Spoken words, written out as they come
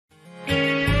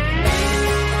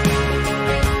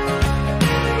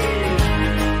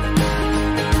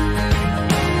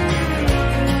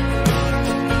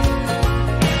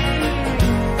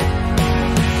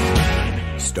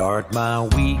Start my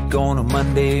week on a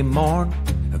Monday morn,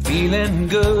 feeling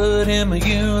good in my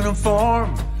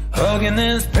uniform, hugging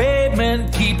this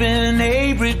pavement, keeping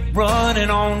Averitt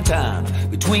running on time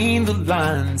between the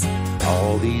lines.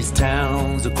 All these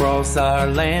towns across our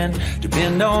land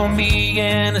depend on me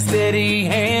and a steady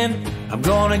hand. I'm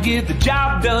gonna get the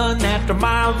job done after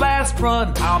my last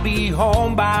run. I'll be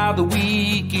home by the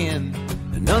weekend,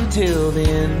 and until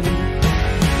then,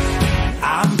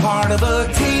 I'm part of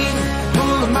a team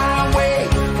pulling my weight,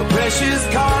 a precious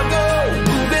cargo,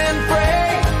 moving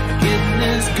freight, getting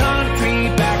this country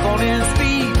back on its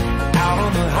feet, out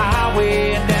on the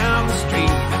highway and down the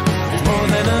street. It's more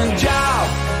than a job,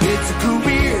 it's a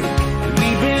career.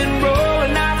 We've been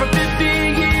rolling out for 50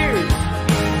 years,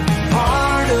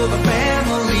 part of a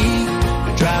family,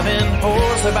 the driving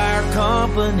force of our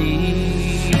company.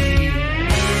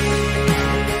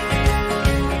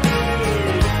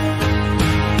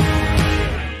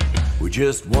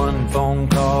 Just one phone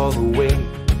call away,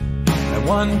 and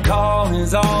one call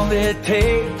is all it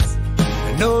takes.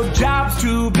 And no job's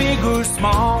too big or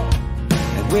small,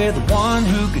 and we're the one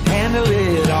who can handle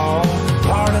it all.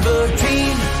 Part of the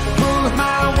team, pulling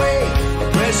my weight,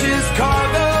 a precious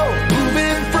cargo,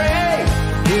 moving freight,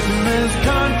 getting this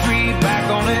country back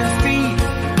on its feet,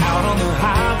 out on the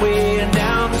highway and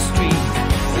down the street.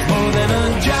 It's more than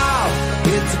a job,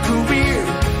 it's a career,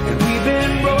 and we've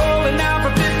been rolling out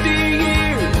for 50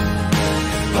 years,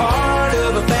 part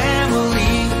of a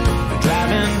family, the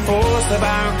driving force of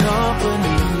our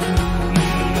company.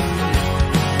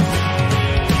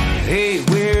 Hey,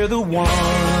 we're the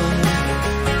one,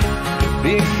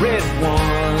 big red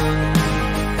one,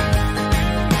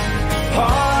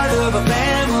 part of a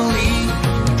family,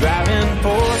 the driving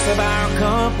force of our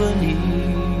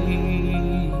company.